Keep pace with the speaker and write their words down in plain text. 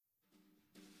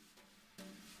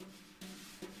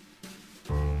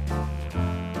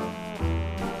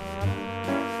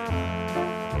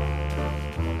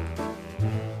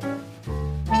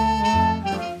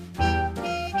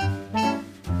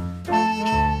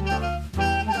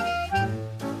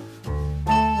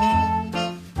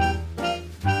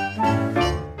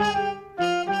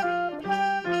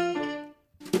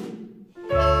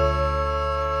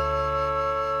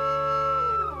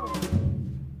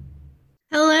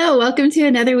Welcome to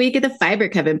another week of the Fiber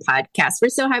Coven podcast. We're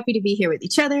so happy to be here with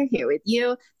each other, here with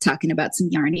you, talking about some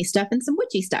yarny stuff and some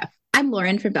witchy stuff. I'm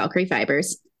Lauren from Valkyrie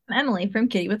Fibers. Emily from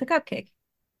Kitty with a Cupcake.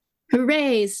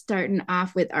 Hooray! Starting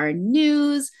off with our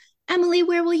news. Emily,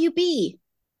 where will you be?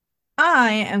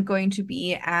 I am going to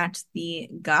be at the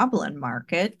Goblin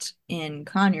Market in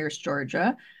Conyers,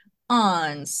 Georgia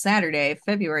on Saturday,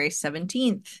 February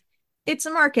 17th. It's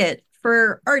a market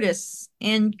for artists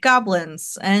and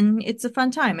goblins, and it's a fun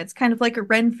time. It's kind of like a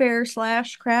Ren Fair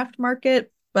slash craft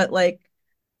market, but like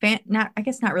not I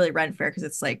guess not really Ren Fair because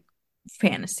it's like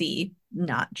fantasy,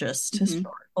 not just Mhm.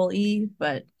 historical-y,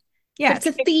 but But yeah, it's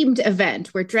a themed event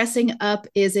where dressing up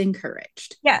is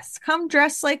encouraged. yes, come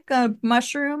dress like a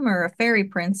mushroom or a fairy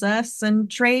princess and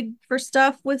trade for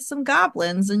stuff with some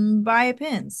goblins and buy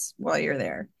pins while you're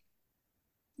there.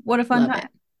 What a fun Love time. it.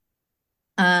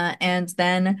 And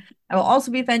then I will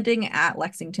also be vending at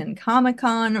Lexington Comic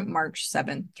Con March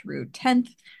 7th through 10th.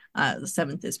 The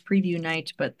 7th is preview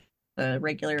night, but the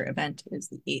regular event is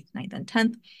the 8th, 9th, and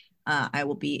 10th. I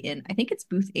will be in, I think it's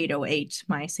booth 808,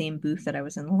 my same booth that I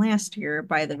was in last year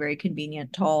by the very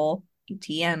convenient tall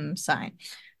ATM sign.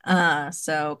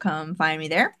 So come find me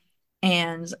there.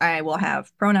 And I will have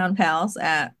pronoun pals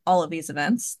at all of these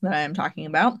events that I am talking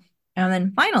about. And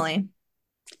then finally,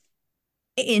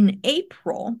 in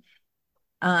April,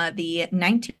 the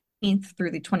 19th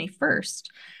through the 21st,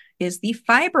 is the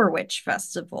Fiber Witch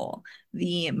Festival.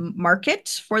 The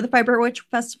market for the Fiber Witch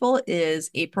Festival is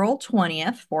April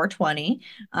 20th, 420,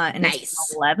 and it's from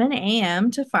Nice. 11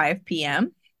 a.m. to 5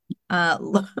 p.m.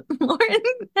 Lauren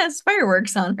has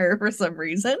fireworks on her for some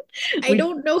reason. I We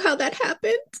don't know how that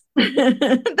happened.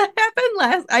 that happened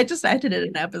last. I just edited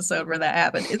an episode where that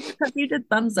happened. Is it because you did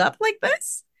thumbs up like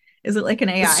this? Is it like an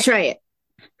Let's AI? try it.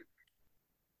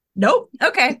 Nope.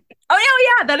 Okay.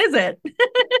 Oh yeah, that is it.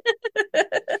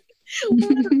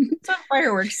 Some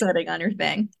fireworks setting on your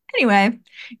thing. Anyway,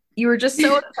 you were just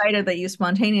so excited that you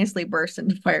spontaneously burst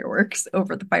into fireworks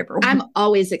over the fiber. I'm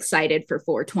always excited for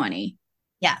 420.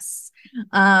 Yes.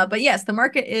 But yes, the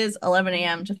market is 11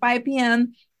 a.m. to 5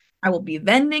 p.m. I will be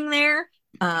vending there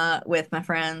with my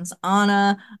friends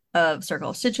Anna of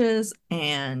Circle of Stitches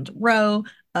and Ro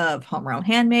of Homegrown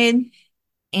Handmade.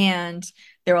 And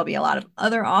there will be a lot of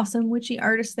other awesome witchy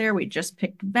artists there. We just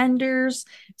picked vendors.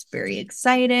 It's very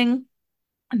exciting.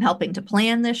 I'm helping to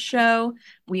plan this show.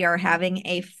 We are having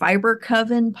a Fiber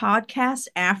Coven podcast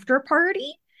after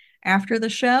party after the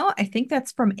show. I think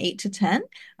that's from 8 to 10.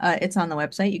 It's on the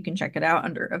website. You can check it out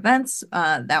under events.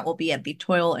 That will be at the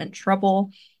Toil and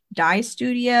Trouble Dye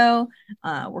Studio.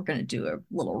 We're going to do a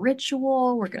little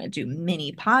ritual. We're going to do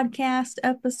mini podcast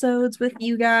episodes with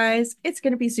you guys. It's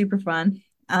going to be super fun.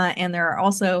 And there are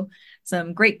also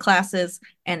some great classes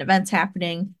and events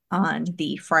happening on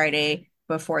the Friday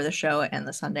before the show and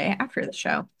the Sunday after the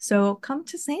show. So come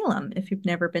to Salem if you've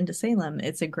never been to Salem.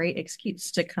 It's a great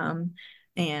excuse to come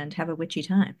and have a witchy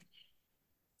time.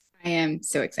 I am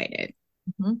so excited.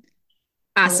 Mhm.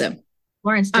 Awesome.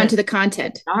 Lauren's On doing to the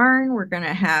content. darn. We're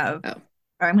gonna have Oh,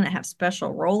 I'm gonna have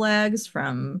special roll eggs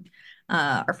from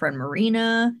our friend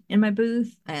Marina in my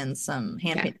booth and some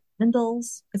hand yeah. painted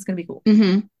spindles. It's gonna be cool.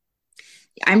 hmm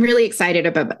I'm really excited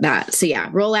about that. So yeah,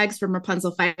 Rolex from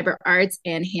Rapunzel Fiber Arts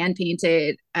and hand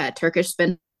painted Turkish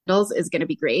spindles is going to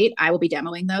be great. I will be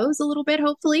demoing those a little bit,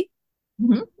 hopefully.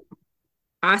 Mhm.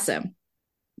 Awesome.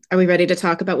 Are we ready to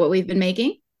talk about what we've been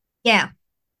making? Yeah,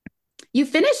 You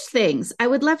finished things. I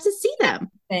would love to see them.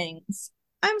 things.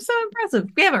 I'm so impressive.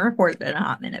 We haven't recorded in a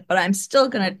hot minute, but I'm still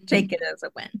gonna take it as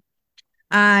a win.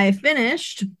 I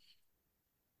finished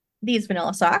these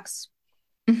vanilla socks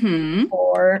Mm-hmm.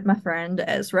 for my friend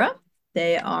Ezra.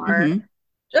 They are Mm-hmm.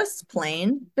 just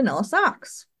plain vanilla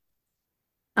socks.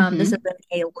 This is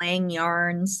Mm-hmm. a Lang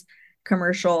Yarns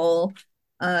commercial,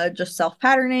 just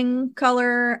self-patterning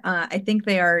color. I think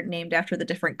they are named after the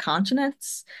different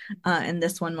continents, and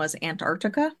this one was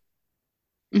Antarctica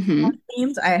Mm-hmm.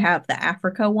 themed. I have the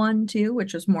Africa one too,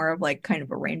 which is more of like kind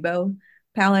of a rainbow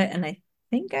palette, and I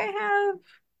think I have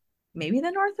maybe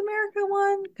the North America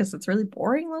one because it's really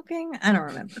boring looking. I don't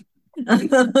remember.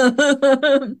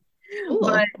 But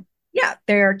Cool. yeah,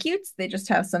 they're cute. They just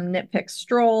have some nitpick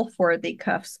stroll for the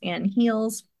cuffs and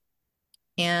heels.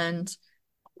 And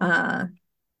uh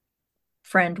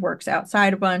friend works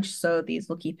outside a bunch, so these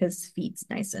will keep his feet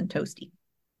nice and toasty.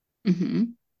 Mm-hmm.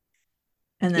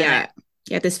 And then Yeah.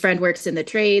 Yeah. This friend works in the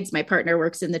trades. My partner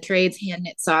works in the trades. Hand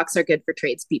knit socks are good for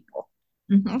tradespeople.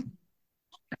 mhm.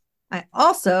 I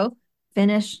also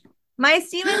finished my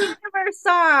Steven Universe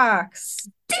socks.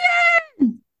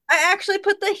 I actually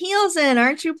put the heels in.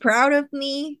 Aren't you proud of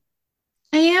me?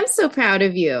 I am so proud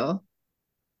of you.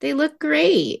 They look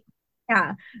great.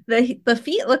 Yeah. The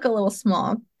feet look a little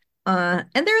small. And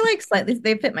they're like slightly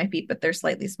they fit my feet, but they're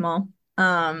slightly small.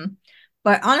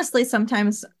 But honestly,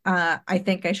 sometimes I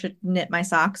think I should knit my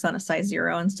socks on a size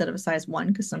 0 instead of a size 1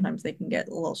 because sometimes they can get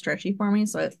a little stretchy for me.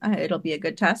 So it'll be a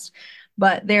good test.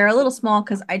 But they're a little small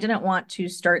because I didn't want to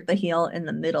start the heel in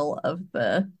the middle of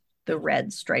the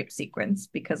red stripe sequence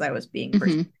because I was being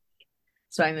precise. Hmm.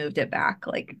 So I moved it back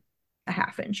like a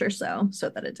half inch or so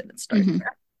that it didn't start Hmm.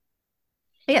 there.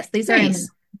 But yes, these are in the Nice.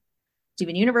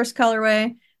 Steven Universe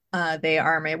colorway. They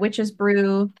are my Witch's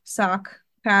Brew sock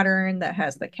pattern that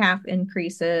has the calf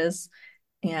increases,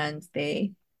 and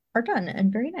they are done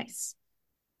and very nice.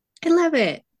 I love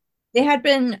it. They had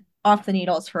been off the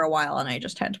needles for a while, and I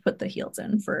just had to put the heels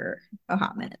in for a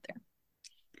hot minute there.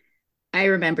 I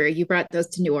remember you brought those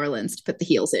to New Orleans to put the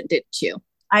heels in, didn't you?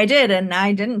 I did, and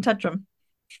I didn't touch them.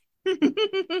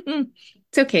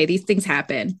 It's okay. These things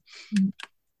happen. I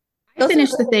Those are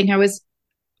finished the really, thing I was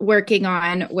working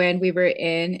on when we were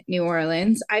in New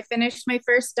Orleans. I finished my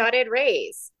first dotted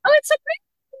rays. oh, it's so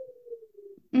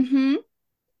Hmm.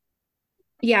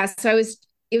 Yeah. So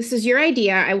it was your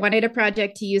idea. I wanted a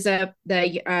project to use up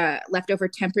the leftover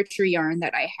temperature yarn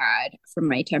that I had from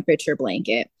my temperature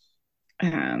blanket.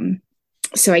 Um,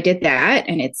 so I did that,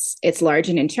 and it's large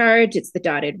and in charge. It's the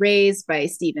Dotted Rays by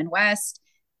Stephen West,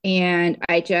 and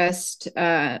I just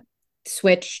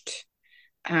switched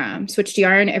switched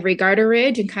yarn every garter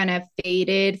ridge and kind of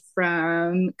faded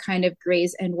from kind of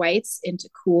grays and whites into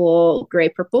cool gray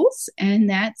purples, and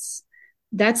that's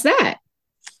that.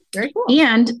 very cool.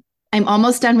 And I'm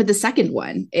almost done with the second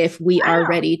one. If we are Wow.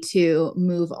 ready to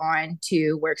move on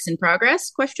to works in progress,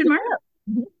 question mark.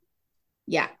 Mhm.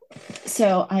 Yeah.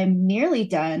 So I'm nearly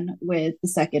done with the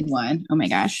second one. Oh my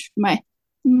gosh. My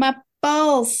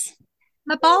balls.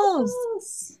 My My balls.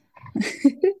 balls.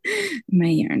 My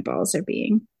yarn balls are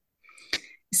being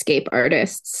escape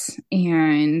artists.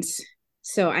 And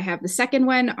so I have the second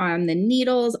one on the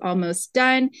needles almost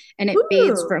done, and it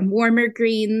fades Ooh, from warmer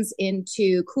greens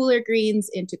into cooler greens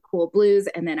into cool blues.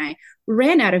 And then I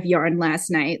ran out of yarn last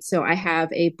night. So I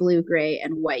have a blue, gray,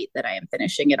 and white that I am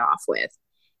finishing it off with.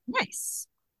 nice.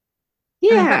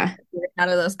 And I'm glad Yeah. you're out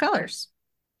of those colors.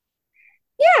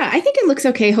 Yeah, I think it looks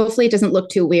okay. Hopefully, it doesn't look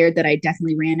too weird that I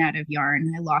definitely ran out of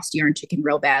yarn. I lost yarn chicken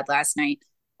real bad last night.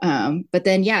 But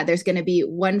then, yeah, there's going to be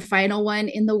one final one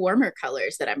in the warmer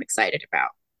colors that I'm excited about.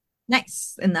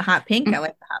 Nice. And the hot pink, I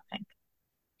like the hot pink.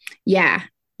 Yeah,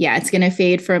 yeah, it's going to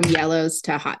fade from yellows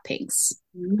to hot pinks.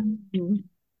 Mhm.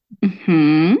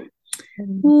 Hmm.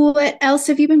 What else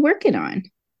have you been working on?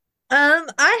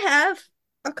 I have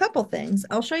a couple things.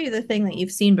 I'll show you the thing that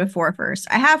you've seen before first.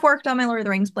 I have worked on my Lord of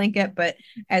the Rings blanket, but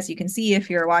as you can see, if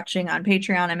you're watching on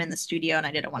Patreon, I'm in the studio and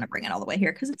I didn't want to bring it all the way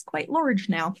here because it's quite large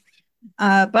now.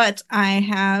 But I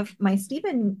have my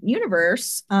Steven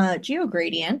Universe Geo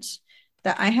Gradient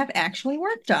that I have actually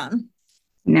worked on.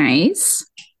 Nice.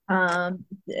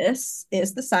 This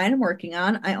is the side I'm working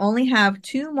on. I only have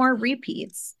two more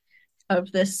repeats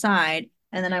of this side,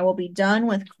 and then I will be done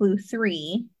with clue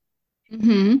 3.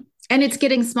 Hmm. And it's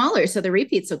getting smaller, so the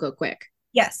repeats will go quick.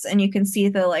 Yes, and you can see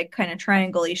the like kind of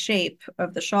triangle-y shape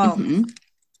of the shawl. Hmm.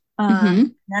 Hmm.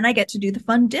 Then I get to do the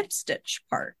fun dip stitch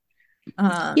part.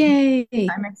 Yay.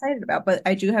 I'm excited about, but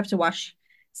I do have to watch.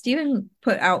 Steven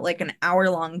put out like an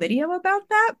hour-long video about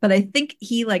that, but I think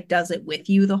he like does it with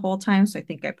you the whole time, so I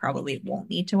think I probably won't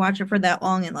need to watch it for that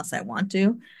long unless I want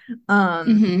to.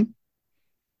 Um, Hmm.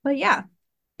 but yeah,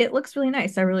 it looks really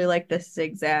nice. I really like this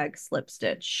zigzag slip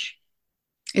stitch.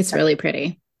 It's really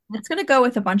pretty. It's gonna go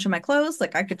with a bunch of my clothes.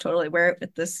 Like I could totally wear it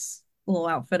with this little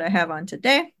outfit I have on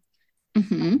today.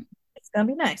 Hmm. It's gonna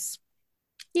be nice.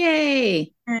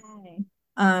 Yay.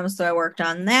 Yay. So I worked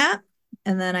on that,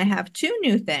 and then I have two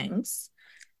new things.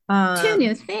 Two Um,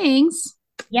 new things.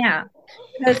 yeah,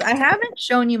 because I haven't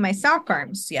shown you my sock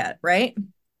arms yet, right?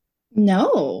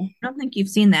 No. I don't think you've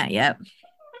seen that yet.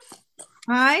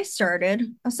 I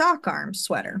started a sock arm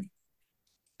sweater,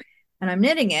 and I'm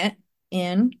knitting it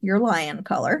in your lion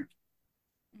color,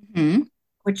 Hmm.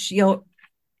 which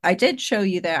I did show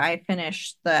you that I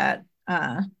finished that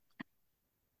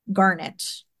garnet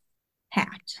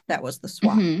hat. That was the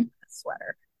swatch Hmm.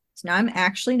 sweater. So now I'm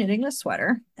actually knitting the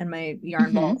sweater, and my yarn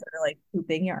Hmm. balls are like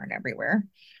pooping yarn everywhere.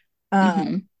 Uh,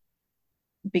 Hmm.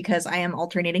 because I am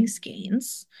alternating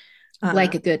skeins.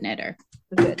 Like a good knitter.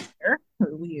 The good here,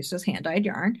 who uses hand-dyed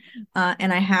yarn.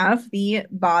 And I have the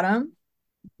bottom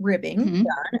ribbing Hmm.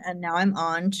 done, and now I'm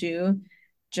on to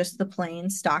just the plain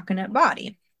stockinette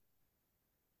body.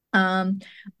 Um,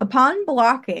 upon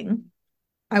blocking,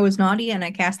 I was naughty and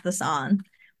I cast this on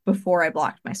before I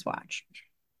blocked my swatch.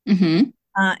 Hmm.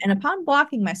 And upon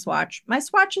blocking my swatch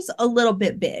is a little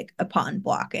bit big upon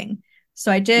blocking.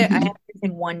 So I Hmm. have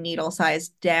everything one needle size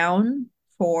down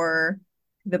for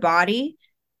the body.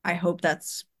 I hope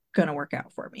that's gonna work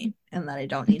out for me and that I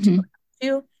don't need to go Hmm. down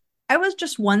two. I was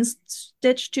just one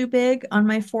stitch too big on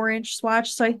my 4-inch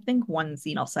swatch, so I think one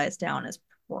needle size down is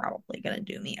probably gonna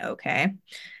do me okay.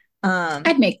 Um,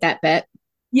 I'd make that bet.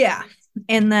 yeah.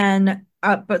 And then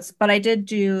but I did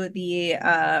do the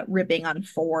ribbing on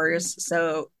fours,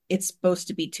 so it's supposed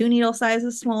to be two needle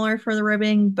sizes smaller for the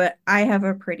ribbing, but I have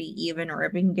a pretty even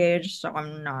ribbing gauge, so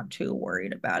I'm not too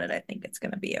worried about it. I think it's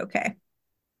gonna be okay.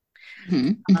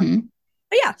 Hmm. Um, Hmm.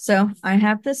 but yeah, so I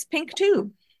have this pink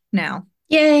tube now.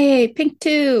 Yay, Pink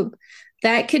Tube.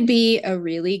 That could be a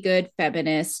really good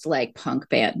feminist like punk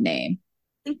band name.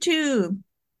 Pink tube.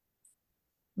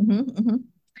 Hmm.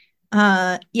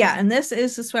 Yeah, and this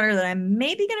is the sweater that I'm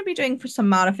maybe going to be doing for some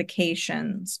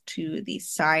modifications to the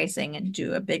sizing and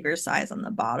do a bigger size on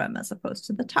the bottom as opposed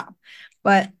to the top.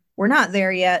 But we're not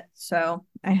there yet, so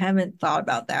I haven't thought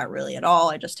about that really at all.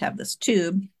 I just have this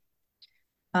tube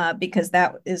because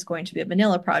that is going to be a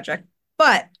vanilla project.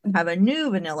 But I have a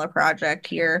new vanilla project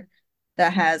here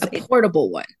that has A portable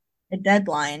one. a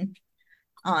deadline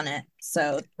on it.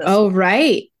 So this Oh, will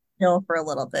right. chill for a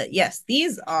little bit. Yes,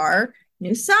 these are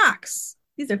new socks.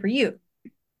 These are for you.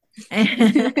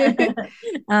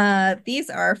 These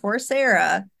are for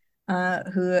Sarah,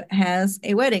 who has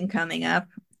a wedding coming up,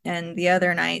 and the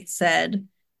other night said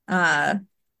uh,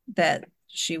 that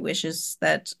she wishes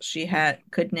that she had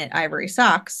could knit ivory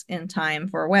socks in time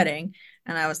for a wedding.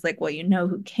 And I was like, well, you know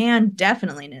who can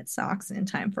definitely knit socks in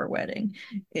time for a wedding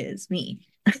is me.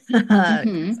 Hmm.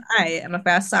 Because I am a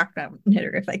fast sock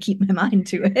knitter if I keep my mind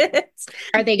to it.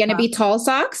 Are they going to be tall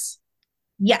socks?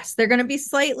 Yes, they're going to be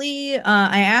slightly.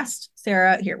 I asked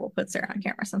Sarah. Here, we'll put Sarah on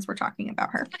camera since we're talking about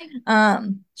her.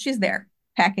 She's there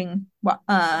packing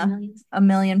a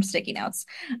million sticky notes.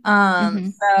 Hmm.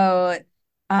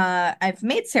 I've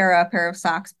made Sarah a pair of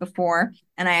socks before,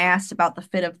 and I asked about the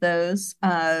fit of those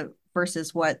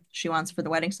versus what she wants for the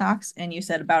wedding socks, and you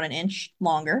said about an inch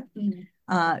longer. Mhm.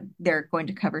 They're going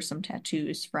to cover some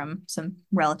tattoos from some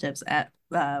relatives at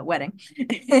wedding.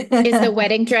 Is the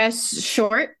wedding dress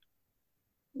short?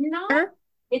 Not,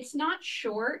 it's not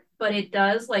short, but it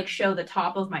does like show the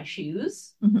top of my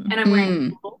shoes, Mhm. and I'm wearing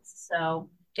Mm. heels, so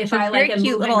if So I it's like very am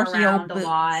cute moving little heel around a boots.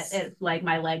 lot, it like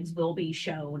my legs will be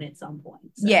shown at some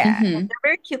point. So Yeah, Hmm. they're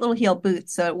very cute little heel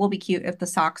boots. So it will be cute if the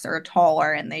socks are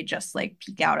taller and they just like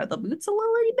peek out of the boots a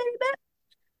little bitty bit.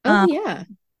 Oh, Um, yeah.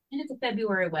 and it's a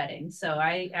February wedding, so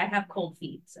I have cold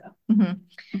feet, so mhm.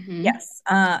 Hmm. Yes.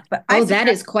 But I Oh, that suggest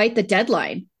is quite the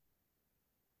deadline.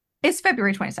 it's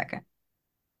February 22nd.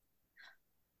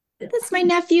 still. That's my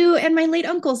nephew and my late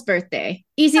uncle's birthday.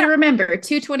 Easy to remember,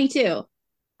 222.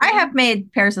 I have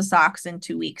made pairs of socks in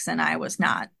 2 weeks and I was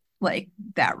not like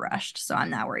that rushed, so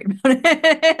I'm not worried about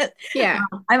it. Yeah.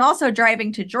 I'm also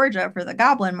driving to Georgia for the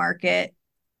Goblin Market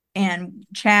and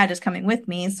Chad is coming with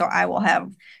me, so I will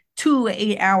have 2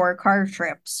 8-hour car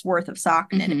trips worth of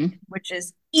sock knitting, Hmm. which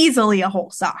is easily a whole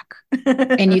sock.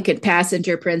 And you could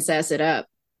passenger princess it up.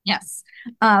 Yes.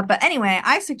 But anyway,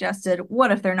 I suggested,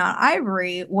 what if they're not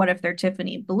ivory? What if they're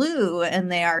Tiffany blue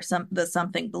and they are the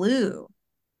something blue?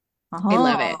 I Uh-huh.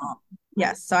 love it.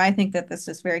 Yes. So I think that this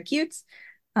is very cute.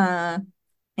 Uh,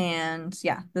 and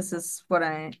yeah, this is what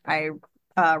I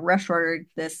rush ordered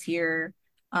this here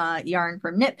yarn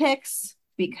from Knit Picks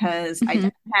because I Hmm.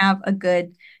 didn't have a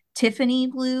good Tiffany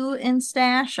blue in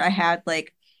stash. I had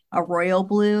like a royal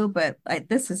blue, but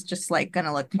this is just like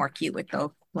gonna look more cute with the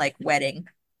like wedding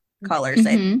colors.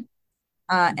 Hmm.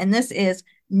 And this is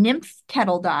Nymph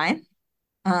Kettle Dye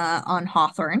on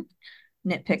Hawthorne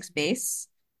Knit Picks base.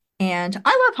 And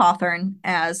I love Hawthorne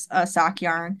as a sock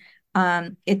yarn.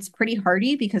 It's pretty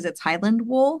hardy because it's Highland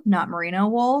wool, not merino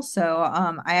wool. So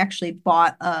I actually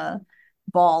bought a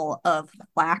ball of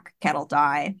black kettle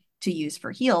dye to use for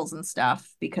heels and stuff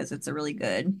because it's a really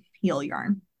good heel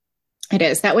yarn. It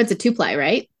is. That one's a two ply,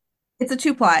 right? It's a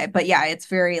 2-ply, but yeah, it's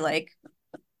very like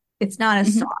it's not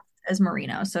as Hmm. soft as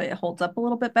merino, so it holds up a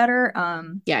little bit better.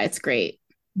 Yeah, it's great.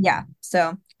 Yeah,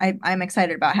 so I'm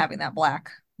excited about having that black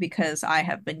because I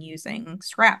have been using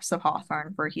scraps of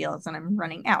Hawthorne for heels and I'm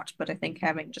running out. But I think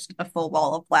having just a full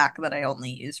wall of black that I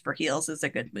only use for heels is a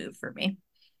good move for me.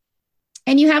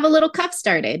 And you have a little cuff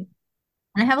started.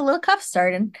 And I have a little cuff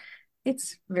started.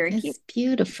 It's very cute. It's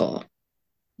beautiful.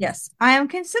 Yes, I am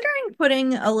considering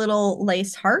putting a little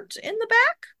lace heart in the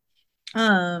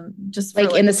back. Just for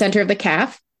Like like, in the center of the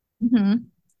calf. mhm.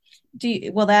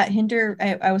 Will that hinder?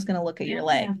 I was gonna look at I your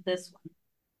only leg. have this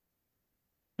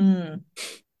one. Mm.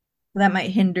 That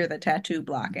might hinder the tattoo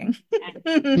blocking.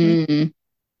 Mm.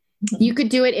 You could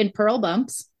do it in pearl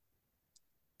bumps.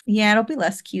 Yeah, it'll be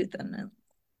less cute than it.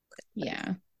 Yeah.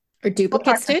 Or We'll duplicate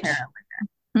talk to stitch. Sarah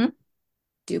later.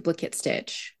 Duplicate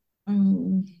stitch.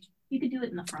 Hmm? You could do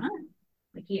it in the front,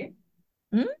 like here.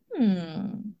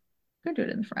 Mm. Could do it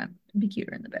in the front. It'd be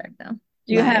cuter in the back though.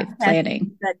 Do you have Live tattoos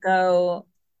planning. that go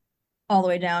all the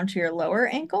way down to your lower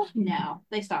ankle? No,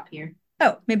 they stop here.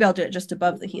 Oh, maybe I'll do it just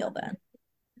above the heel then.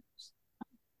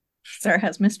 Sarah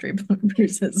has mystery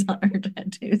bruises on her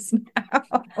tattoos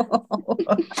now.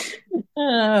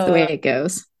 It's the way Oh, it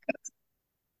goes.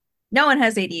 no one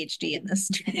has ADHD in this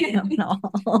studio at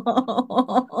all.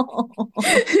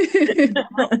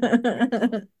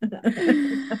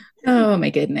 Oh my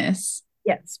goodness.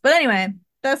 Yes, but anyway,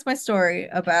 that's my story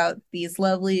about these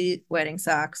lovely wedding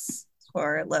socks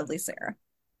for lovely Sarah.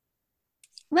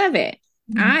 Love it.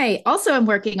 Mhm. I also am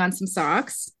working on some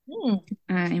socks. Mm.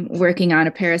 I'm working on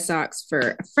a pair of socks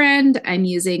for a friend. I'm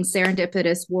using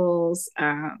Serendipitous Wool's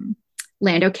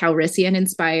Lando Calrissian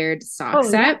inspired sock Oh yeah.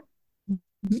 set.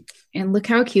 And look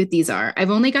how cute these are.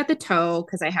 I've only got the toe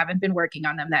because I haven't been working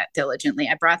on them that diligently.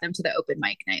 I brought them to the open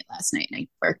mic night last night and I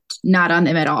worked not on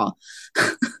them at all.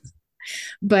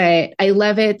 But I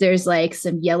love it. There's like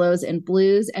some yellows and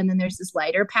blues, and then there's this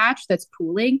lighter patch that's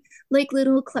pooling like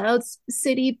little clouds,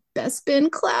 city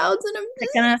Bespin clouds. And I'm Like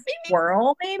just in a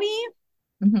swirl,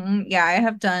 maybe. Yeah, I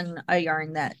have done a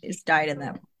yarn that is dyed in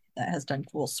that has done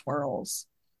cool swirls.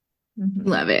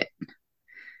 love it.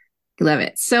 Love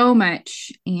it so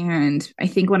much. And I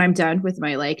think when I'm done with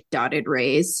my like dotted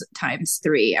rays times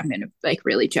three, I'm going to like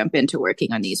really jump into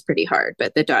working on these pretty hard.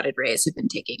 But the dotted rays have been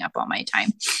taking up all my time.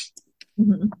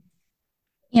 Mhm.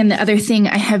 And the other thing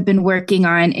I have been working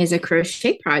on is a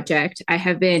crochet project. I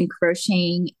have been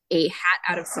crocheting a hat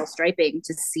out of self striping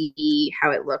to see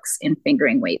how it looks in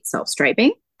fingering weight self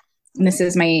striping. And this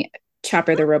is my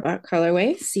Chopper the Robot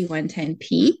colorway,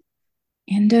 C110P.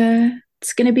 And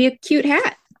it's going to be a cute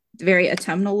hat. Very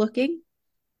autumnal looking.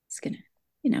 It's going to,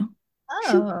 you know,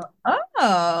 Oh,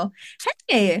 oh,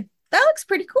 hey, that looks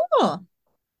pretty cool.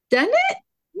 done it.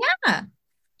 Yeah.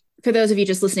 For those of you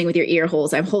just listening with your ear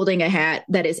holes, I'm holding a hat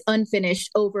that is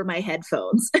unfinished over my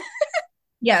headphones.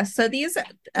 Yeah, so these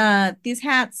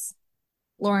hats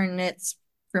Lauren knits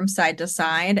from side to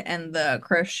side and the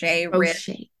crochet rib.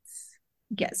 Crochet.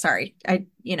 Yeah, sorry.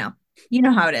 You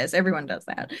know how it is. Everyone does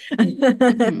that.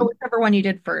 Mm-hmm. Whichever one you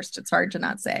did first, it's hard to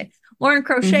not say. Lauren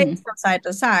crochets Mm-hmm. from side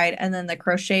to side, and then the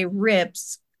crochet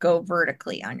ribs go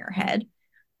vertically on your head.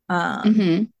 Um,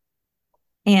 Mm-hmm.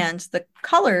 and the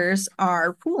colors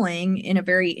are pooling in a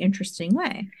very interesting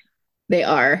way. They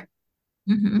are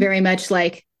Mhm. very much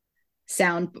like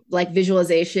sound, like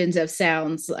visualizations of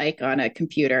sounds like on a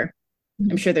computer.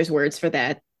 I'm sure there's words for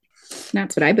that.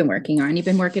 That's what I've been working on. You've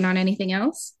been working on anything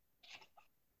else?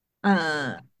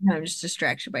 No, I'm just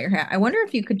distracted by your hat. I wonder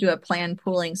if you could do a plan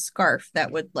pooling scarf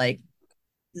that would like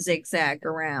zigzag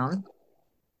around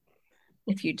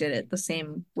if you did it the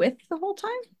same width the whole time.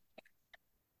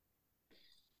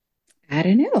 I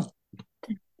don't know.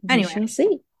 We Anyway, shall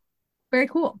see. very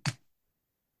cool.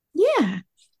 Yeah.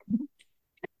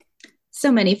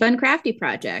 So many fun crafty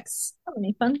projects. So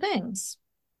many fun things.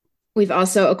 We've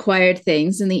also acquired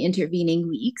things in the intervening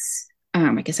weeks.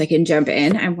 I guess I can jump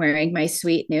in. I'm wearing my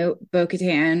sweet new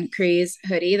Bo-Katan Crease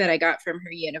hoodie that I got from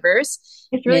her universe.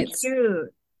 It's And really it's cute.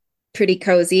 pretty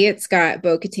cozy. It's got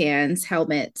Bo-Katan's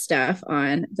helmet stuff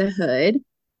on the hood.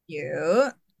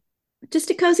 Cute.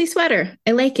 Just a cozy sweater.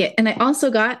 I like it. And I also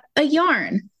got a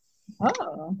yarn.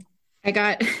 Oh. I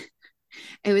got,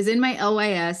 I was in my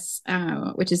LYS,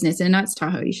 which is Knits and Knots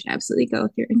Tahoe. You should absolutely go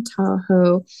if you're in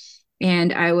Tahoe.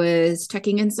 And I was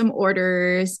checking in some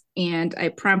orders and I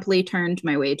promptly turned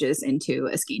my wages into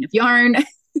a skein of yarn.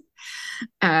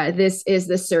 This is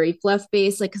the Surrey fluff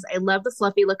base, like, because I love the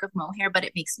fluffy look of mohair, but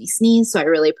it makes me sneeze. So I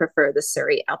really prefer the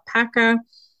Surrey alpaca.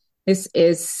 This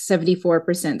is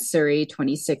 74% Surrey,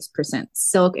 26%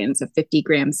 silk, and it's a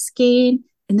 50-gram skein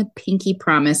in the Pinky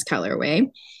Promise colorway.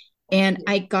 And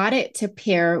I got it to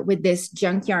pair with this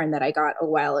junk yarn that I got a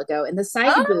while ago in the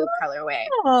side boob colorway.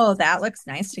 Oh, that looks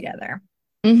nice together.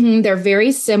 They're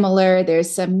very similar. There's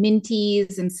some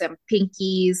minties and some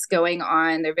pinkies going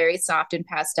on. They're very soft and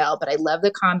pastel, but I love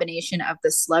the combination of the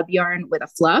slub yarn with a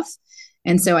fluff.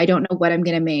 And so I don't know what I'm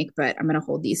going to make, but I'm going to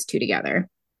hold these two together.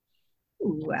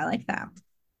 Ooh, I like that.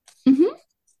 Mm-hmm.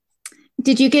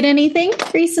 Did you get anything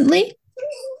recently?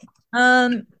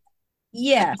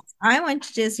 Yes, I went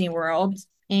to Disney World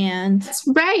and That's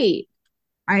right.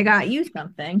 I got you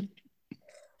something.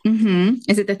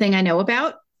 Is it the thing I know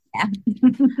about? Yeah.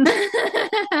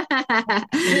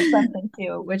 Here's something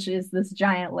too, which is this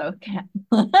giant low cat.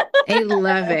 I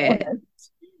love it.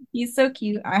 He's so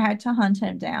cute. I had to hunt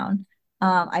him down.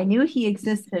 I knew he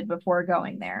existed before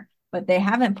going there, but they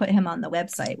haven't put him on the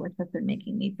website, which has been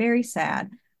making me very sad.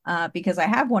 Because I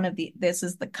have one of this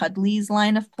is the Cuddlies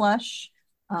line of plush.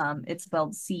 It's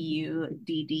spelled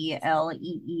Cuddleez.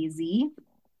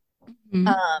 Mhm.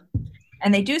 Um,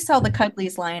 and they do sell the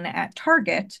Cuddlies line at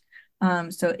Target.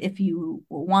 So if you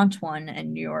want one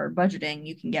and you're budgeting,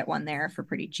 you can get one there for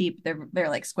pretty cheap. They're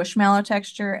like squishmallow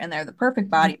texture and they're the perfect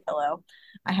body pillow.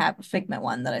 I have a Figment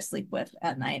one that I sleep with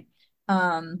at night.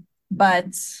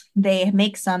 But they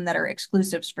make some that are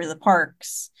exclusives for the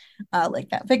parks, like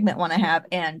that Figment one I have,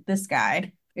 and this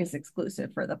guy is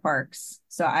exclusive for the parks.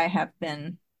 So I have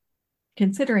been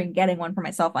considering getting one for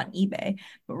myself on eBay,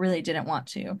 but really didn't want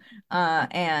to.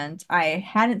 And I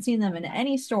hadn't seen them in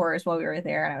any stores while we were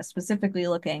there, and I was specifically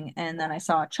looking, and then I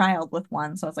saw a child with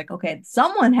one. So I was like, okay,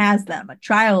 someone has them. A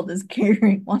child is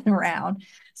carrying one around.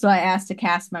 So I asked a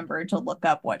cast member to look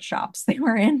up what shops they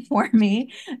were in for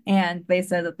me, and they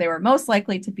said that they were most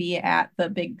likely to be at the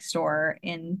big store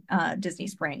in Disney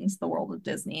Springs, the World of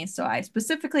Disney. So I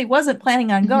specifically wasn't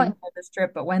planning on going Mhm. for this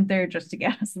trip, but went there just to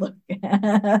get us look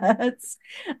at.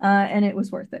 And it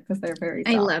was worth it because they're very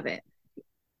I soft. love it.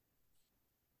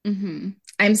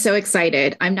 I'm so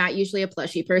excited. I'm not usually a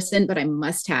plushie person, but I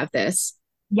must have this.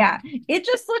 Yeah, it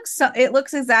just looks so, it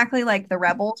looks exactly like the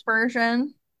Rebels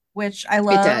version, which I It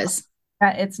love does.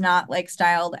 that it's not like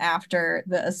styled after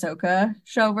the Ahsoka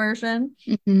show version.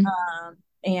 Mhm.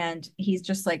 And he's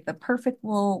just like the perfect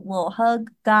little hug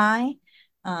guy.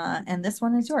 And this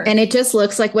one is And yours. it just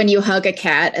looks like when you hug a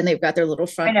cat and they've got their little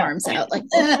I front know. arms out, like,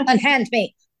 unhand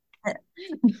me.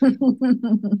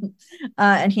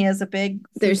 And he has a big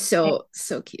They're floofy tail.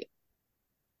 so cute.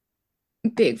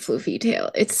 Big floofy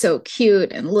tail. It's so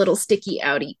cute and little sticky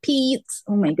outy Pete's.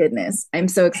 Oh my goodness. I'm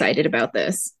so excited about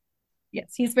this.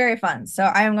 Yes, he's very fun. So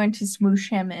I am going to smoosh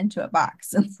him into a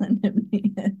box and send him.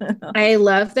 I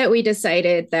love that we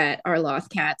decided that our loth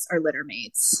cats are litter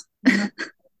mates.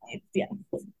 Yeah.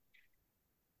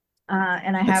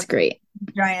 And I That's have great.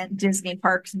 a giant Disney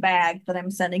Parks bag that I'm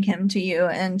sending him to you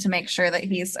and to make sure that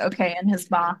he's okay in his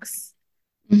box.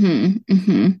 I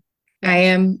Yes,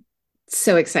 am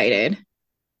so excited.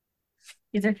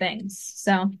 these are things.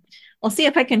 So we'll see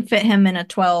if I can fit him in a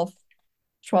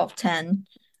 1210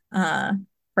 uh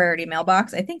priority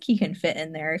mailbox. I think he can fit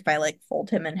in there if I like fold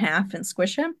him in half and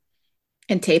squish him.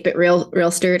 And tape it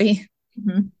real sturdy.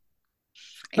 Mhm.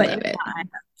 I But love if it. not, I have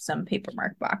some paper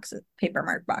mark boxes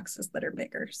that are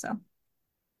bigger. So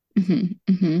hmm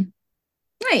hmm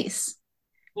Nice.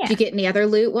 Did yeah. you get any other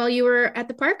loot while you were at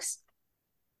the parks?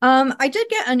 I did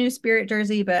get a new Spirit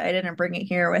jersey, but I didn't bring it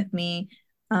here with me.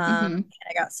 hmm And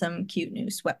I got some cute new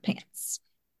sweatpants.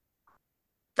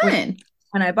 Which Fun.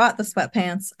 when I bought the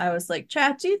sweatpants, I was like,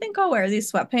 Chad, do you think I'll wear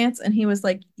these sweatpants? And he was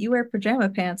like, you wear pajama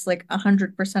pants like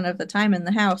 100% of the time in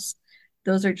the house.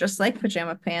 Those are just like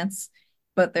pajama pants,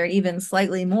 but they're even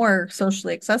slightly more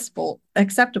socially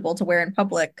acceptable to wear in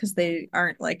public because they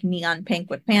aren't like neon pink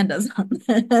with pandas on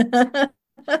them.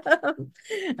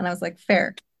 And I was like,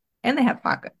 fair. And they have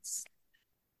pockets.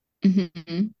 hmm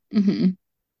hmm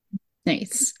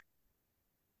Nice.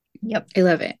 Yep. I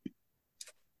love it.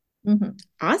 Mhm.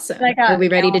 I Awesome. Are got we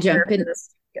ready to calendar jump for in? this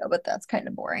studio, but that's kind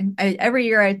of boring. Every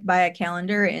year I buy a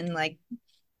calendar in like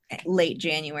late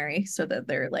January so that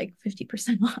they're like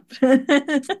 50% off.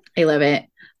 I love it.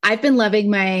 I've been loving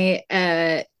my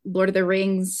Lord of the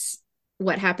Rings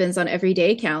What Happens on Every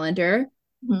Day calendar.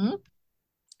 Mhm.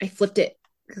 I flipped it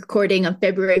recording on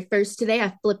February 1st today.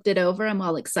 I flipped it over. I'm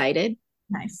all excited.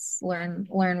 Nice. Learn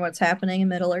what's happening in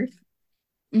Middle Earth.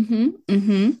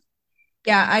 Mm-hmm.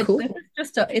 Yeah, I Cool. this is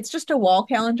just a it's just a wall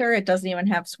calendar. It doesn't even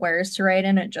have squares to write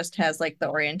in. It just has like the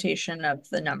orientation of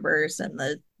the numbers and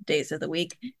the days of the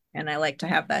week. And I like to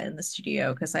have that in the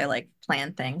studio because I like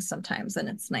plan things sometimes and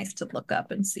it's nice to look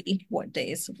up and see what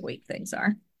days of the week things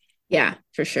are. Yeah,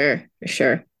 for sure. For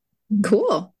sure. Mhm.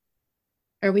 Cool.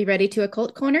 Are we ready to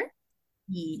occult corner?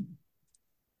 Ye-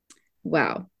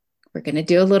 Wow. We're going to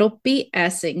do a little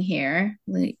BSing here.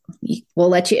 We'll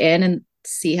let you in and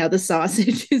see how the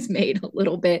sausage is made a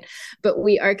little bit. But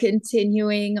we are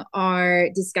continuing our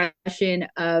discussion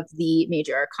of the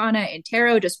major arcana in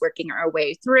tarot, just working our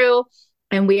way through.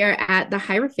 And we are at the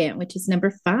Hierophant, which is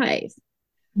number 5.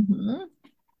 Mhm.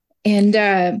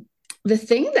 And the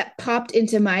thing that popped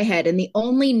into my head, and the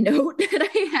only note that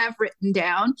I have written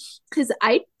down, because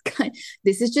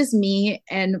this is just me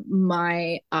and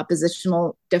my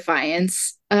oppositional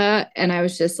defiance. And I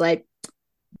was just like,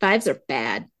 5s are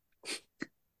bad.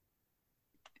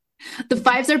 The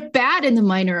fives are bad in the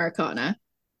minor arcana.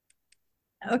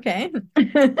 Okay.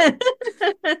 I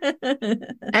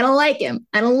don't like him.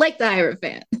 I don't like the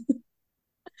Hierophant.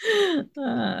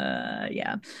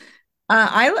 Yeah.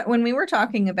 I when we were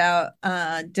talking about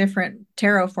different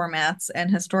tarot formats and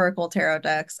historical tarot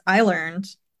decks, I learned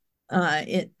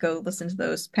it go listen to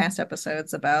those past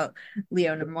episodes about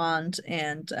Leo Normand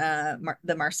and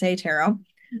the Marseille Tarot.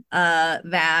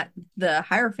 That the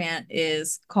Hierophant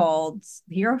is called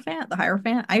the Hierophant, the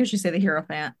Hierophant. I usually say the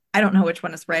Hierophant. I don't know which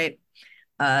one is right.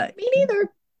 Uh, Me neither.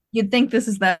 you'd think this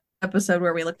is that episode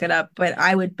where we looked it up, but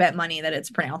I would bet money that it's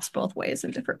pronounced both ways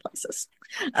in different places.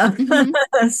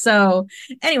 Mm-hmm. So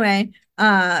anyway,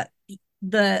 the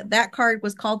that card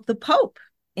was called the Pope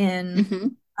in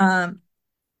Mm-hmm. um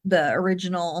the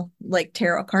original like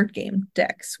tarot card game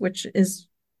decks, which is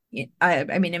I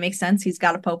mean it makes sense. He's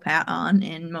got a Pope hat on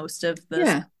in most of the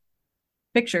Yeah.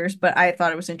 pictures, but I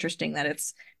thought it was interesting that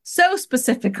it's so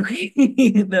specifically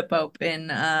the Pope in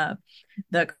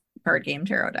the card game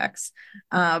tarot decks.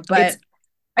 But It's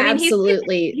I mean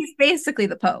absolutely, he's basically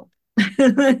the Pope.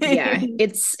 yeah.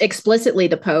 It's explicitly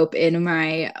the Pope in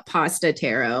my pasta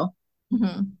tarot.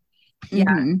 Mhm. Yeah,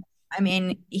 Mm-hmm. I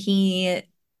mean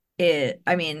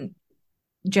I mean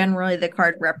generally the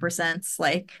card represents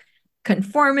like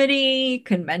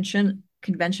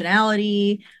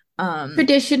conventionality, um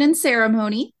Tradition and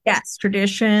ceremony. yes,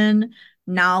 tradition,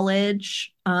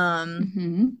 knowledge.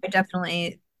 Mm-hmm. I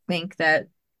definitely think that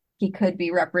he could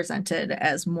be represented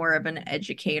as more of an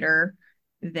educator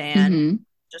than Mm-hmm.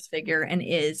 just figure and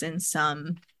is in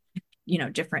some,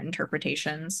 different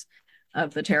interpretations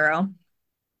of the tarot.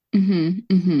 Mm-hmm.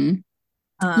 Mm-hmm.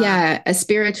 Uh, Yeah, a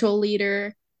spiritual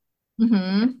leader.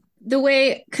 mhm. The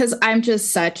way, because I'm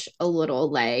just such a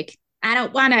little like, I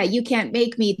don't wanna, you can't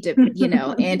make me,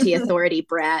 anti-authority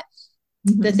brat.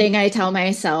 The Mhm. thing I tell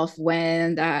myself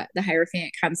when the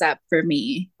Hierophant comes up for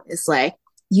me is like,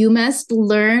 you must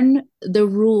learn the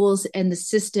rules and the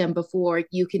system before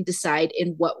you can decide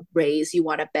in what ways you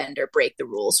want to bend or break the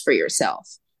rules for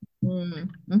yourself, Mhm.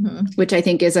 Mhm. which I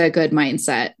think is a good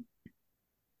mindset.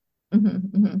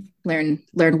 Mhm. Mhm.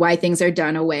 Learn why things are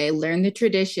done away, learn the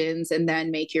traditions, and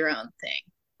then make your own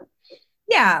thing.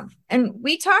 Yeah, and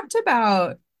we talked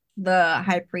about the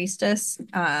high priestess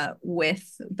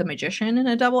with the magician in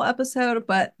a double episode,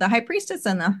 but the high priestess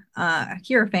and the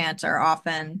hierophant are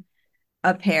often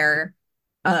a pair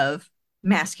of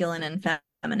masculine and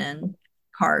feminine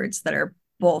cards that are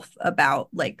both about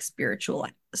like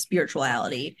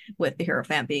spirituality, with the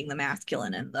hierophant being the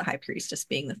masculine and the high priestess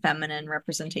being the feminine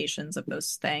representations of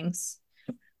those things.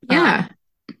 Uh, Yeah.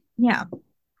 yeah.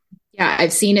 Yeah,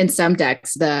 I've seen in some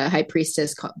decks the high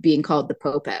priestess being called the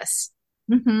popess,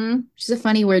 Hmm. which is a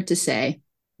funny word to say.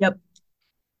 Yep.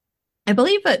 I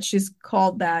believe that she's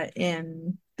called that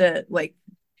in the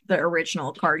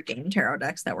original card game tarot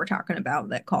decks that we're talking about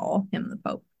that call him the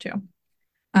Pope too.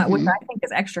 Which Mm-hmm. I think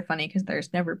is extra funny because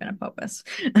there's never been a Popus.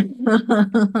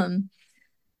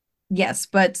 Yes,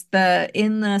 but the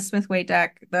in the Smithway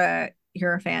deck, the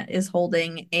Hierophant is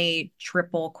holding a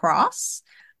triple cross,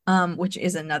 which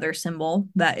is another symbol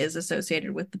that is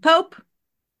associated with the Pope.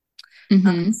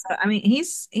 Mm-hmm. So I mean,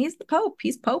 he's the Pope.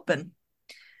 He's poping.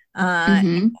 Mm-hmm.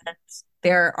 And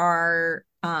there are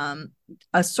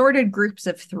assorted groups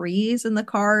of threes in the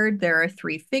card. There are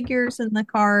three figures in the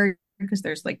card because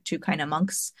there's like two kind of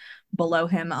monks below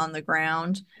him on the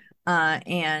ground.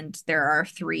 And there are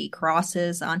three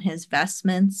crosses on his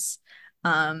vestments.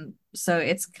 So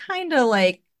it's kind of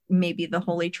like maybe the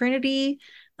Holy Trinity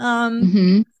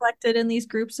Mm-hmm. reflected in these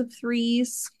groups of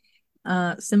threes,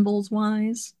 symbols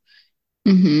wise.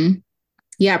 Mm-hmm.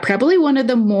 Yeah, probably one of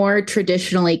the more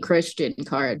traditionally Christian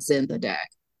cards in the deck.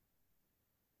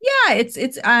 Yeah, it's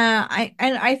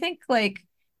I think like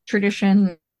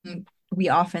tradition we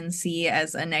often see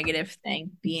as a negative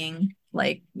thing being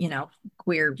like,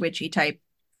 queer witchy type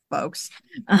folks.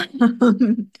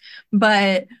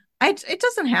 But it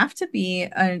doesn't have to be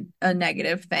a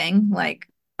negative thing. Like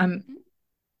I'm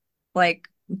like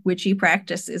witchy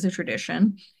practice is a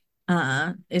tradition.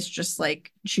 It's just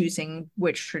like choosing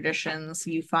which traditions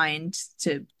you find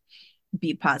to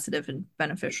be positive and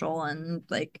beneficial and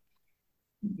like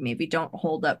maybe don't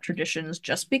hold up traditions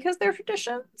just because they're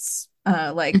traditions.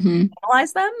 Like Mm-hmm.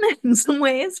 analyze them in some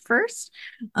ways first.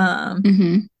 Um,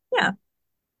 Mm-hmm. yeah,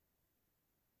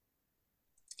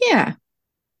 Yeah.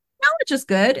 knowledge is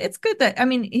good. It's good that I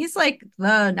mean he's like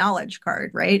the knowledge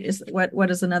card, right? Is what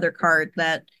is another card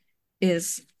that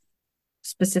is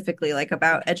specifically like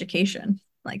about education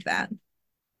like that?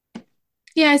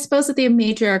 Yeah, I suppose that the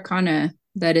major arcana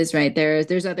That is right.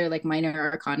 There's other like minor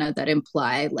arcana that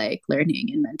imply like learning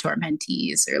and mentor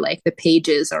mentees, or like the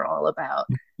pages are all about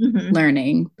Mhm.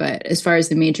 learning. But as far as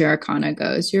the major arcana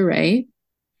goes, you're right.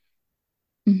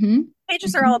 Mm-hmm.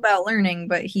 Pages are all Mm-hmm. about learning,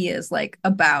 but he is like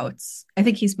about, I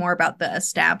think he's more about the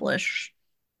established,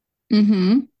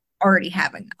 Mm-hmm. already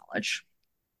having knowledge.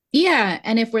 Yeah.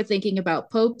 And if we're thinking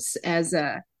about popes as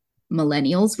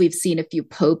millennials, we've seen a few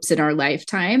popes in our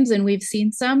lifetimes, and we've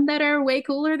seen some that are way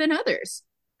cooler than others.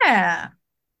 Yeah.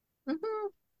 Hmm.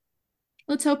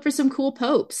 Let's hope for some cool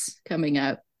popes coming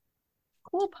up.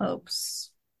 Cool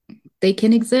popes. They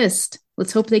can exist.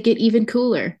 Let's hope they get even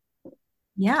cooler.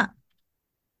 Yeah.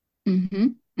 Mm-hmm.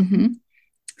 Mm-hmm.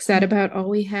 Is that about all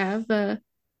we have for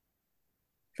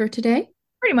today?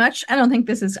 Pretty much. I don't think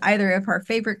this is either of our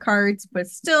favorite cards, but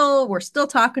still, we're still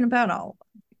talking about all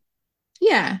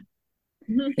Yeah. of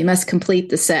them. They must complete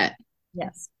the set.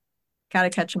 Yes.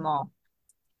 Gotta catch them all.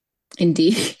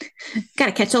 Indeed.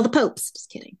 Gotta catch all the popes.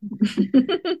 Just kidding.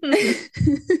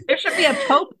 There should be a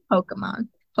Pope Pokemon.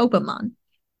 Pokemon.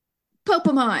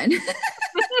 Pokemon.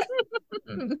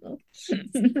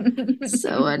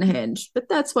 So unhinged, but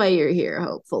that's why you're here,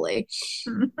 hopefully.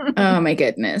 Oh my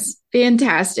goodness.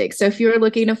 Fantastic. So if you're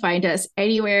looking to find us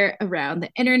anywhere around the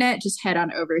internet, just head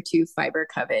on over to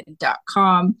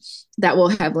fibercoven.com. That will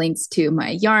have links to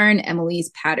my yarn,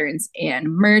 Emily's patterns, and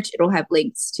merch. It'll have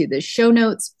links to the show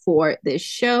notes for this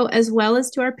show, as well as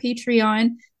to our Patreon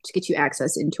to get you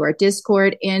access into our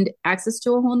Discord and access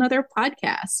to a whole nother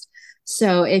podcast.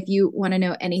 So if you want to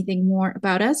know anything more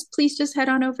about us, please just head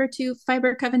on over to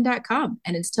fibercoven.com.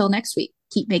 And until next week,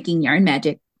 keep making yarn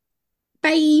magic.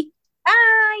 Bye.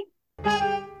 Bye.